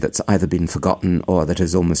history that's either been forgotten or that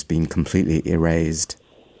has almost been completely erased?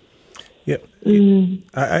 Yeah,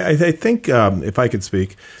 I think if I could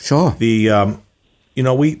speak, sure. The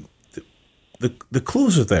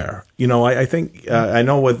clues are there. I think I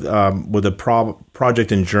know with the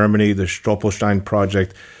project in Germany, the Stolperstein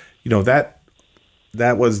project,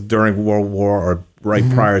 that was during World War or right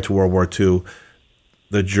prior to World War II.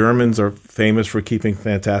 The Germans are famous for keeping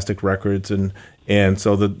fantastic records, and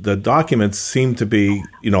so the documents seem to be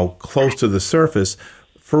close to the surface.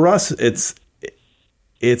 For us, it's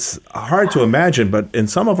hard to imagine, but in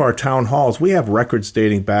some of our town halls, we have records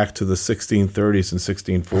dating back to the 1630s and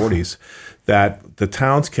 1640s that the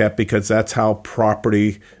towns kept because that's how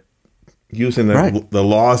property, using the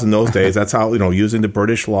laws in those days, that's how, using the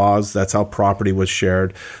British laws, that's how property was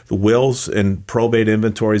shared. The wills and probate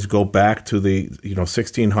inventories go back to the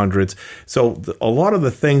 1600s. So a lot of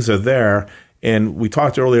the things are there. And we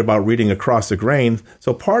talked earlier about reading across the grain.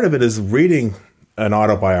 So part of it is reading an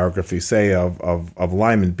autobiography, say, of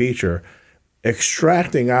Lyman Beecher,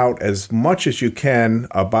 extracting out as much as you can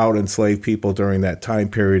about enslaved people during that time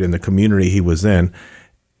period in the community he was in,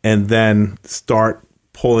 and then start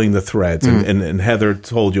pulling the threads. And Heather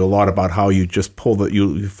told you a lot about how you just pull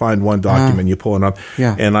you find one document, you pull it up.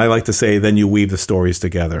 Yeah. And I like to say, then you weave the stories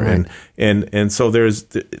together. Right. And so there's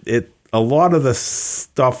it. A lot of the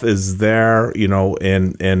stuff is there,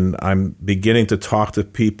 and I'm beginning to talk to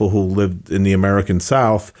people who lived in the American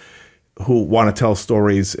South who want to tell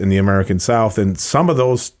stories in the American South. And some of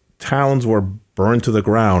those towns were burned to the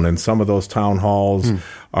ground, and some of those town halls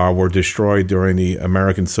were destroyed during the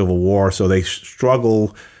American Civil War. So they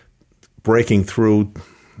struggle breaking through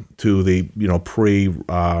to the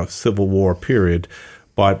pre-Civil War period.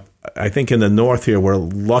 But I think in the North here, we're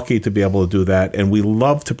lucky to be able to do that, and we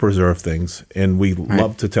love to preserve things, and we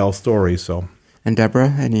love to tell stories. So, and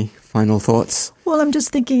Deborah, any final thoughts? Well, I'm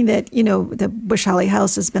just thinking that the Bush Holly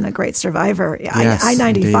House has been a great survivor. Yes,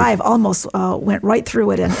 I-95 almost went right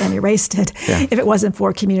through it and erased it. Yeah. If it wasn't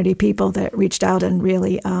for community people that reached out and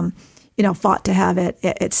really fought to have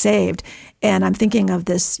it saved. And I'm thinking of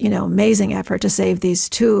this amazing effort to save these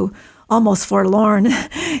two almost forlorn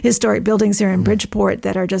historic buildings here in Bridgeport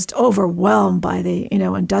that are just overwhelmed by the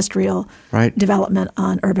industrial development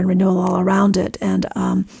on urban renewal all around it. And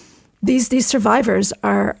these survivors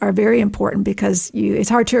are very important because it's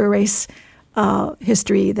hard to erase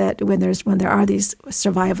history that when there are these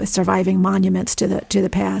surviving monuments to the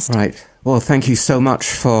past. Right. Well, thank you so much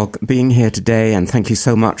for being here today, and thank you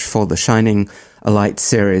so much for the Shining a Light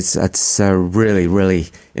series. That's really, really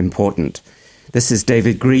important. This is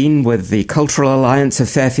David Green with the Cultural Alliance of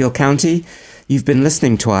Fairfield County. You've been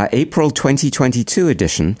listening to our April 2022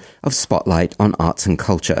 edition of Spotlight on Arts and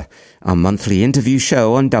Culture, our monthly interview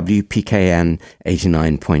show on WPKN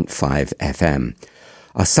 89.5 FM.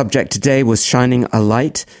 Our subject today was shining a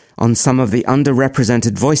light on some of the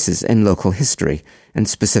underrepresented voices in local history, and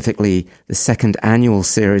specifically the second annual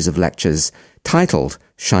series of lectures titled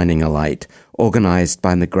Shining a Light, organized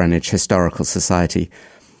by the Greenwich Historical Society,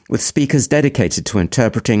 with speakers dedicated to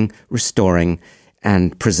interpreting, restoring,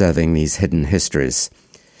 and preserving these hidden histories.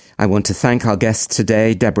 I want to thank our guests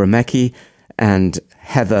today, Deborah Mecki and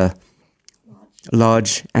Heather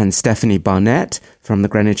Lodge and Stephanie Barnett from the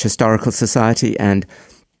Greenwich Historical Society, and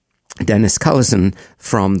Dennis Cullison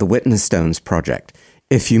from the Witness Stones Project.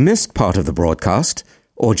 If you missed part of the broadcast,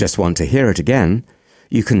 or just want to hear it again,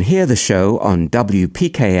 you can hear the show on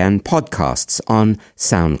WPKN podcasts on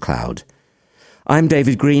SoundCloud. I'm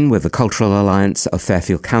David Green with the Cultural Alliance of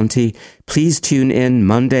Fairfield County. Please tune in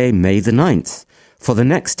Monday, May the 9th, for the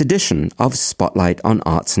next edition of Spotlight on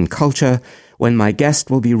Arts and Culture, when my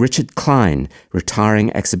guest will be Richard Klein,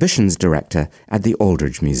 retiring exhibitions director at the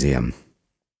Aldridge Museum.